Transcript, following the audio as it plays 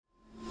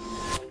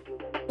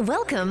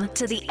Welcome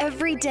to the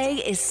Everyday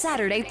is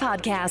Saturday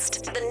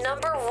podcast, the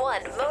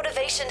 #1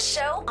 motivation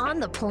show on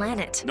the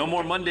planet. No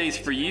more Mondays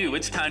for you.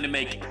 It's time to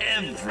make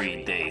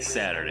every day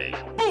Saturday.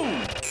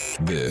 Boom!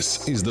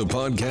 This is the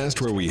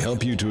podcast where we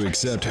help you to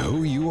accept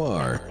who you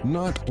are,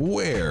 not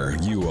where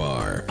you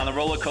are. On the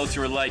roller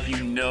coaster of life,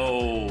 you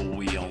know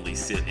we only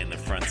sit in the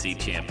front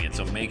seat, champion.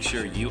 So make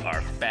sure you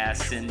are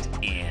fastened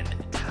and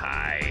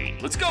tight.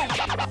 Let's go!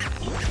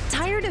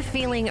 Tired of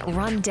feeling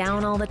run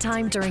down all the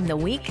time during the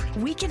week?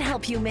 We can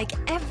help you make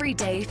every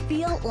day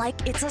feel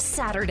like it's a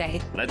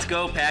Saturday. Let's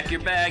go. Pack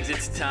your bags.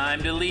 It's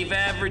time to leave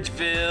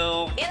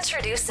Averageville.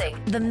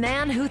 Introducing the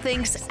man who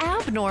thinks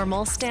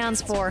abnormal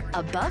stands for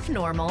above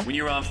normal. When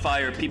you're on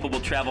fire, people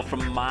will travel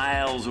from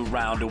miles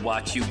around to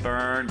watch you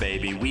burn,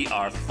 baby. We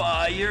are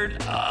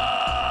fired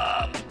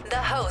up. The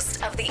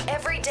host of the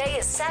Everyday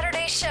is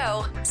Saturday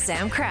show,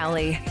 Sam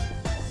Crowley.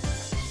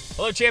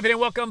 Hello, champion,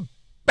 and welcome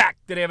back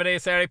to the Everyday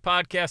is Saturday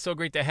podcast. So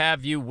great to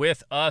have you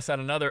with us on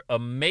another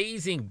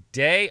amazing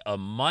day, a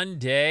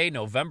Monday,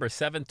 November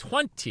 7th,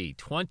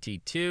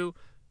 2022.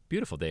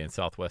 Beautiful day in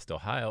Southwest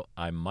Ohio,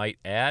 I might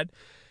add.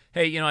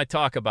 Hey, I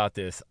talk about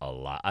this a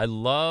lot. I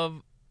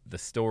love the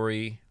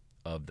story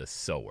of the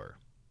sower.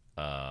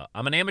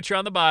 I'm an amateur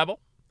on the Bible,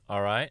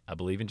 all right? I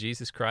believe in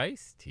Jesus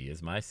Christ. He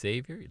is my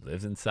Savior. He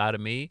lives inside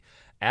of me.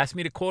 Ask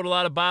me to quote a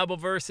lot of Bible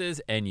verses,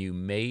 and you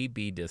may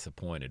be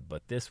disappointed.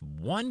 But this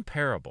one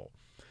parable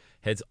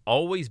has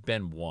always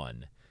been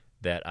one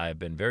that I've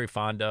been very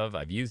fond of.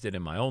 I've used it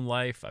in my own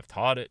life. I've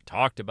taught it,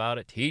 talked about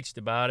it, teached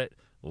about it,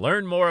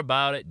 learned more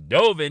about it,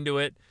 dove into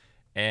it.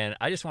 And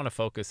I just want to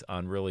focus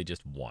on really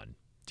just one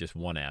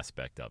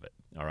aspect of it.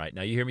 All right.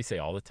 Now, you hear me say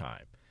all the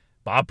time,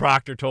 Bob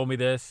Proctor told me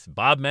this.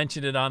 Bob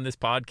mentioned it on this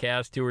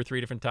podcast 2 or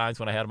 3 different times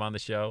when I had him on the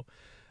show.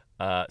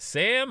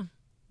 Sam,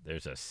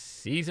 there's a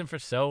season for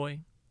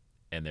sowing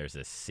and there's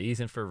a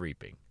season for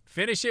reaping.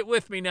 Finish it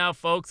with me now,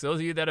 folks. Those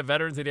of you that are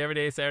veterans of the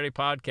Everyday Saturday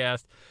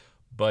podcast.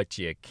 But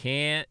you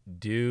can't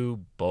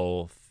do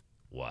both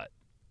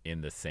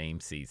in the same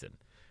season.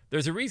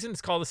 There's a reason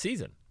it's called a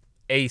season.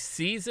 A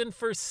season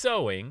for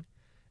sowing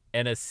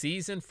and a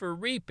season for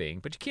reaping,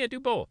 but you can't do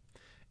both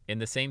in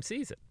the same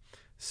season.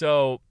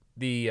 So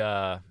the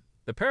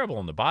parable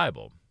in the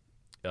Bible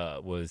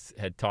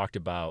had talked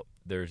about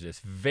there's this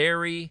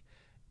very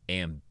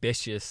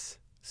ambitious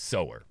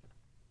sower.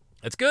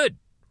 That's good,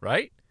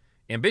 right?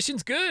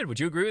 Ambition's good. Would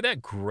you agree with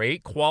that?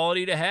 Great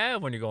quality to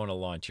have when you're going to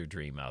launch your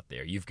dream out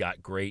there. You've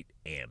got great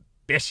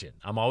ambition.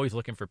 I'm always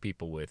looking for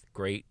people with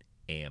great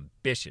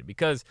ambition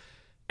because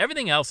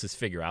everything else is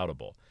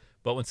figure-outable.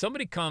 But when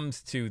somebody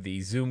comes to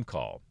the Zoom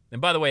call,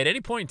 and by the way, at any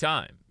point in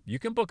time, you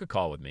can book a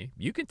call with me.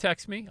 You can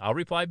text me. I'll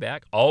reply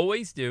back.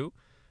 Always do.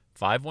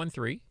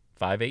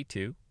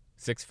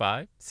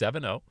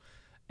 513-582-6570.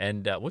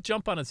 And we'll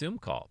jump on a Zoom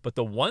call. But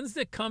the ones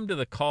that come to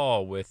the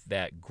call with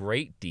that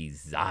great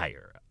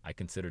desire, I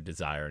consider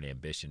desire and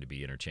ambition to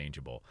be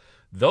interchangeable.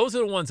 Those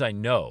are the ones I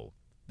know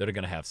that are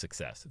going to have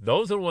success.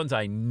 Those are the ones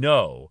I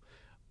know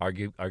are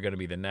going to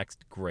be the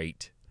next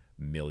great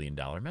 $1 million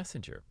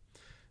messenger.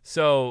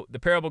 So the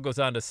parable goes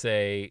on to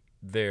say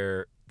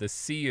the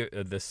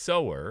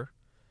sower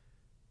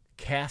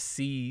casts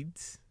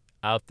seeds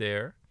out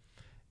there,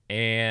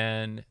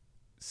 and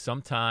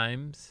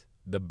sometimes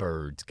the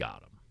birds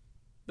got them.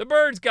 The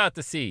birds got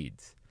the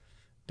seeds.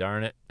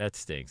 Darn it, that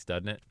stinks,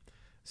 doesn't it?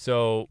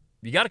 So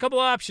you got a couple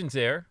options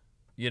there,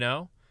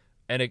 an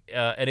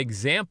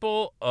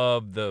example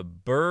of the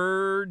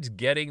birds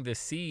getting the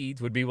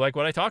seeds would be like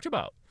what I talked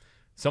about.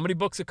 Somebody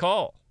books a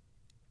call.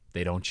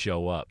 They don't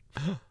show up.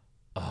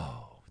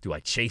 Oh, do I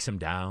chase them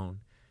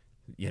down?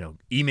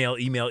 Email,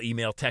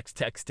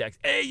 text.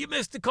 Hey, you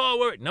missed the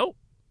call. Nope.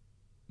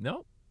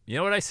 You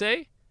know what I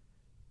say?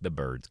 The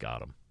birds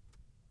got them.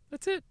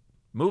 That's it.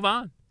 Move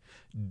on.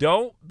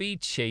 Don't be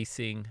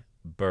chasing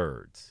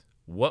birds.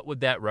 What would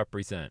that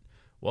represent?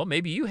 Well,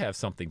 maybe you have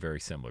something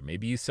very similar.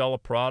 Maybe you sell a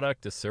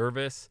product, a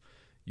service.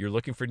 You're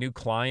looking for new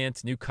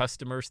clients, new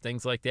customers,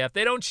 things like that. If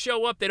they don't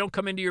show up, they don't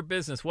come into your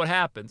business. What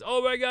happens?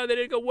 Oh, my God, they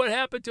didn't go. What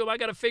happened to them? I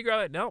got to figure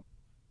out. No,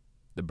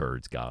 the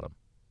birds got them.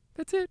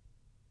 That's it.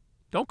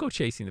 Don't go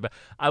chasing the birds.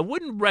 I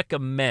wouldn't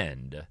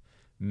recommend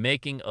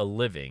making a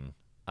living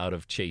out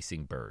of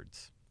chasing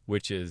birds,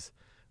 which is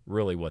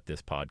really what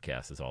this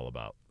podcast is all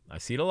about. I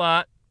see it a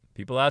lot.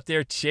 People out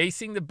there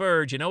chasing the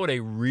birds. You know what a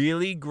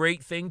really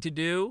great thing to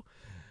do?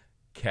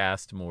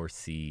 Cast more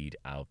seed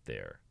out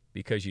there,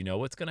 because you know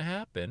what's going to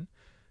happen.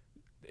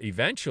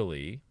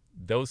 Eventually,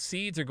 those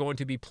seeds are going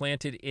to be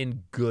planted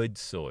in good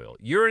soil.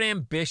 You're an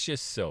ambitious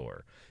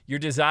sower. Your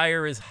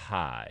desire is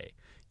high.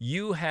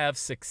 You have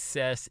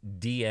success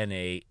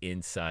DNA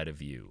inside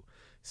of you.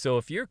 So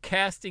if you're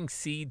casting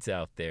seeds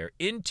out there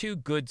into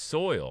good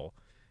soil,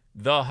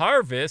 the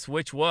harvest,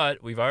 which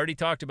we've already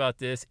talked about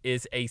this,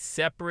 is a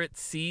separate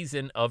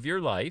season of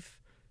your life.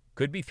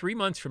 Could be 3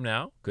 months from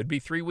now. Could be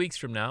 3 weeks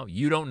from now.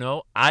 You don't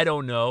know. I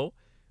don't know.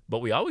 But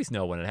we always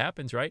know when it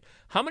happens, right?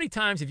 How many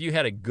times have you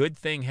had a good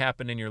thing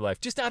happen in your life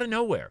just out of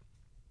nowhere?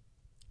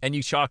 And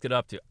you chalked it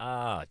up to,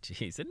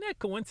 geez, isn't that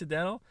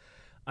coincidental?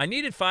 I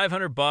needed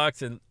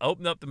 $500 and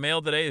opened up the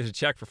mail today. There's a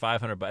check for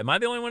 $500. Am I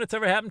the only one that's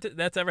ever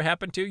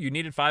happened to? You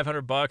needed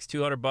 $500,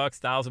 $200,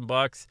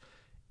 $1,000,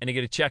 and you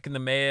get a check in the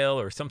mail,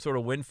 or some sort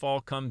of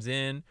windfall comes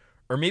in,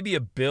 or maybe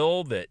a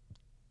bill that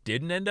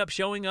didn't end up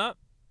showing up.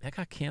 That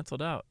got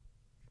canceled out.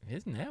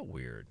 Isn't that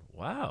weird?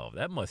 Wow,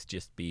 that must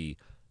just be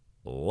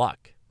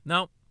luck.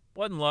 No,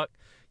 wasn't luck.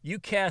 You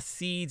cast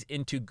seeds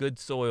into good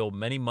soil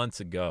many months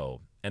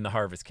ago, and the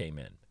harvest came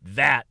in.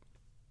 That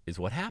is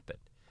what happened.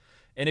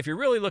 And if you're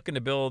really looking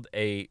to build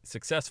a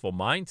successful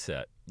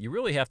mindset, you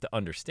really have to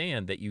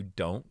understand that you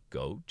don't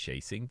go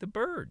chasing the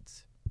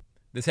birds.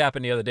 This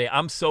happened the other day.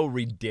 I'm so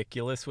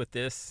ridiculous with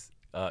this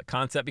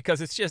concept because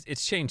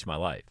it's changed my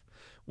life.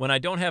 When I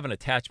don't have an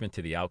attachment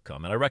to the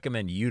outcome, and I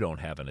recommend you don't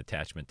have an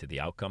attachment to the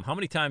outcome. How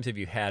many times have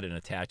you had an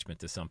attachment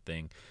to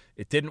something,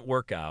 it didn't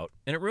work out,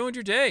 and it ruined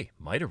your day?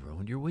 Might have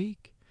ruined your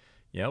week.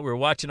 You know, we were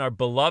watching our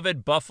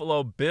beloved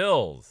Buffalo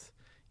Bills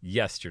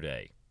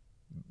yesterday.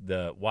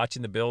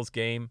 Watching the Bills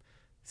game,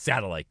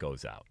 satellite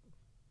goes out.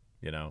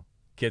 You know,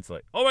 kids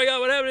like, oh my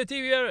God, what happened to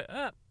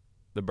TV?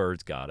 The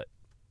birds got it.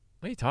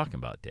 What are you talking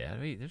about, Dad?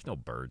 I mean, there's no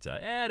birds out.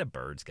 The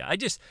birds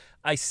got it.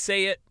 I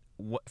say it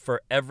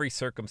for every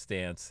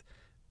circumstance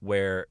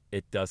where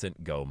it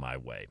doesn't go my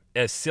way.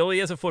 As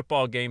silly as a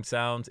football game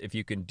sounds, if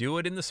you can do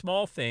it in the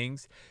small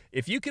things,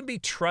 if you can be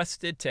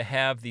trusted to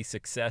have the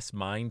success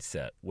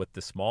mindset with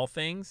the small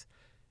things,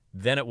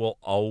 then it will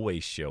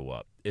always show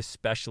up,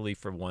 especially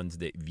for ones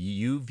that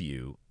you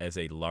view as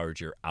a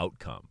larger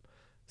outcome.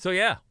 So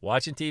yeah,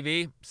 watching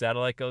TV,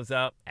 satellite goes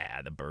out,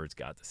 the birds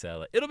got the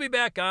satellite. It'll be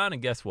back on,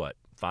 and guess what?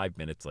 5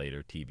 minutes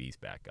later, TV's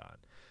back on.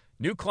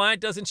 New client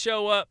doesn't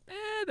show up,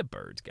 the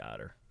birds got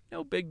her.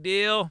 No big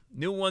deal.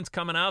 New one's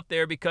coming out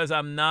there because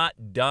I'm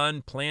not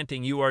done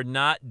planting. You are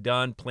not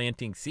done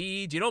planting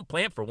seeds. You don't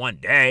plant for one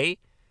day.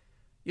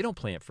 You don't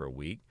plant for a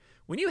week.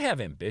 When you have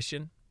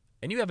ambition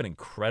and you have an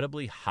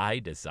incredibly high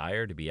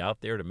desire to be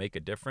out there to make a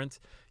difference,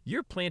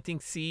 you're planting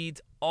seeds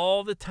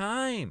all the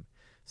time.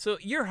 So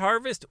your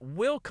harvest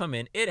will come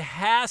in. It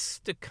has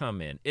to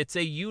come in. It's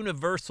a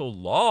universal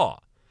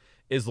law.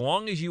 As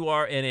long as you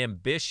are an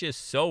ambitious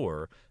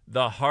sower,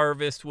 the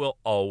harvest will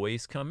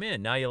always come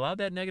in. Now, you allow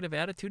that negative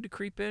attitude to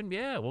creep in?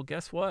 Yeah, well,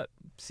 guess what?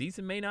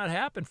 Season may not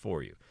happen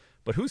for you.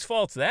 But whose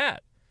fault's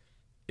that?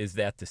 Is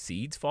that the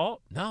seed's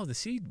fault? No, the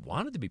seed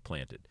wanted to be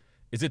planted.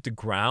 Is it the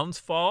ground's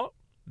fault?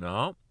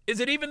 No. Is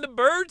it even the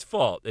bird's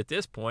fault at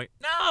this point?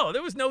 No,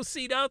 there was no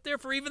seed out there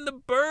for even the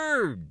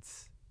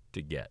birds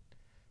to get.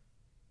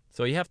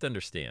 So you have to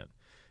understand,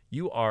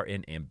 you are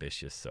an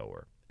ambitious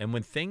sower. And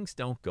when things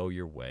don't go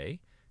your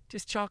way,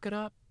 just chalk it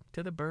up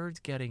to the birds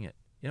getting it.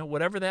 You know,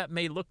 whatever that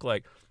may look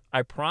like.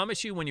 I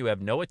promise you, when you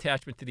have no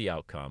attachment to the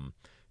outcome,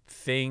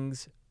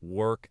 things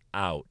work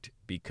out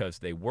because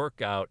they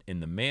work out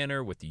in the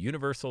manner with the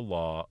universal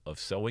law of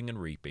sowing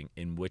and reaping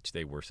in which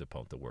they were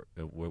supposed to work,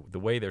 the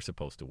way they're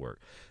supposed to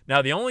work.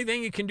 Now, the only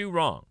thing you can do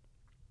wrong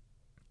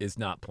is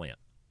not plant.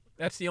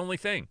 That's the only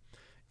thing.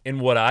 In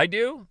what I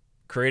do,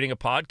 creating a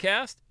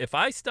podcast, if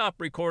I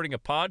stop recording a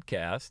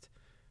podcast,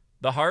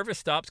 the harvest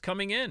stops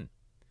coming in.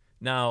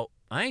 Now,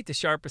 I ain't the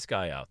sharpest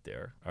guy out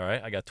there, all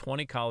right? I got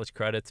 20 college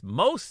credits.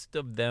 Most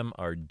of them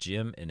are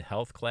gym and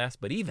health class,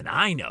 but even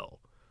I know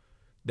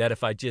that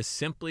if I just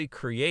simply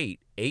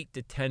create 8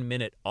 to 10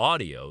 minute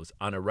audios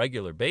on a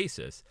regular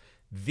basis,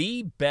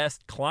 the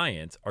best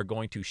clients are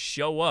going to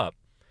show up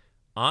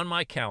on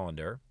my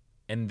calendar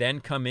and then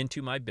come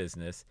into my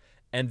business,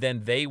 and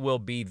then they will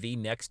be the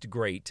next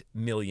great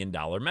 $1 million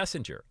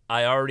messenger.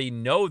 I already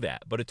know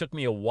that, but it took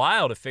me a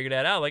while to figure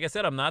that out. Like I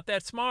said, I'm not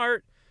that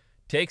smart.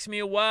 Takes me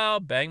a while,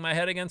 bang my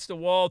head against the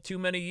wall, too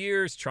many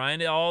years, trying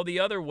it all the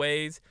other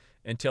ways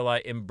until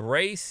I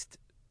embraced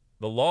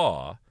the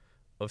law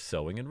of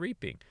sowing and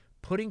reaping.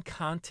 Putting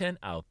content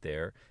out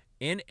there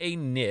in a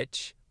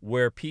niche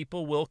where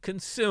people will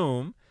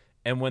consume,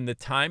 and when the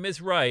time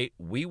is right,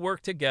 we work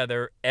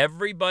together,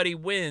 everybody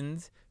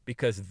wins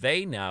because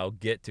they now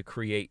get to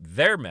create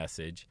their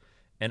message,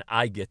 and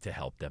I get to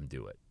help them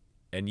do it.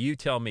 And you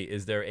tell me,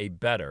 is there a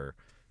better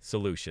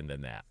solution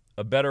than that?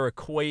 A better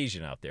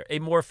equation out there, a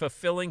more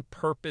fulfilling,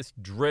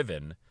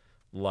 purpose-driven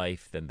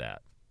life than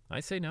that? I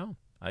say no.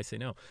 I say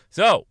no.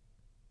 So,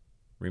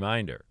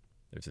 reminder,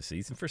 there's a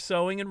season for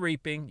sowing and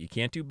reaping. You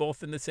can't do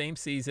both in the same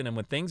season. And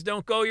when things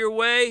don't go your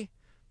way,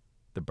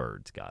 the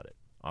birds got it.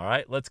 All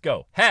right, let's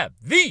go. Have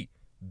the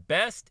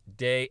best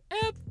day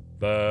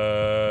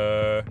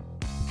ever.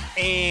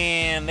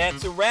 And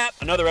that's a wrap.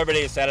 Another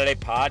Everyday is Saturday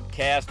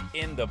podcast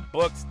in the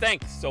books.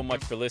 Thanks so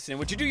much for listening.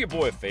 Would you do your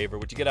boy a favor?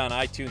 Would you get on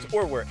iTunes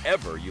or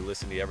wherever you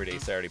listen to the Everyday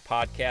Saturday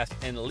podcast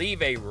and leave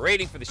a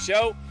rating for the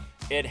show?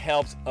 It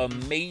helps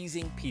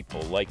amazing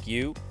people like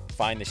you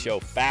find the show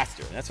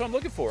faster. And that's what I'm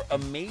looking for,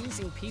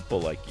 amazing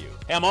people like you.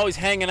 Hey, I'm always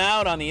hanging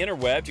out on the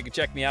interwebs. You can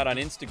check me out on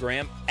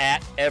Instagram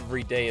at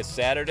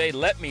EverydayIsSaturday.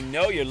 Let me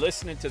know you're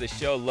listening to the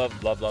show.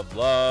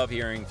 Love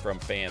hearing from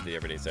fans of the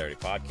Everyday Saturday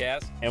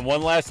podcast. And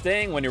one last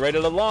thing, when you're ready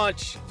to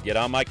launch, get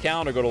on my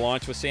calendar, go to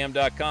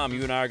launchwithsam.com.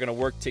 You and I are going to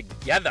work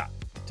together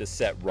to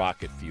set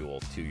rocket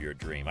fuel to your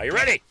dream. Are you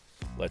ready?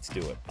 Let's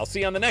do it. I'll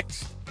see you on the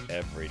next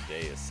Every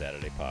Day is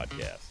Saturday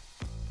podcast.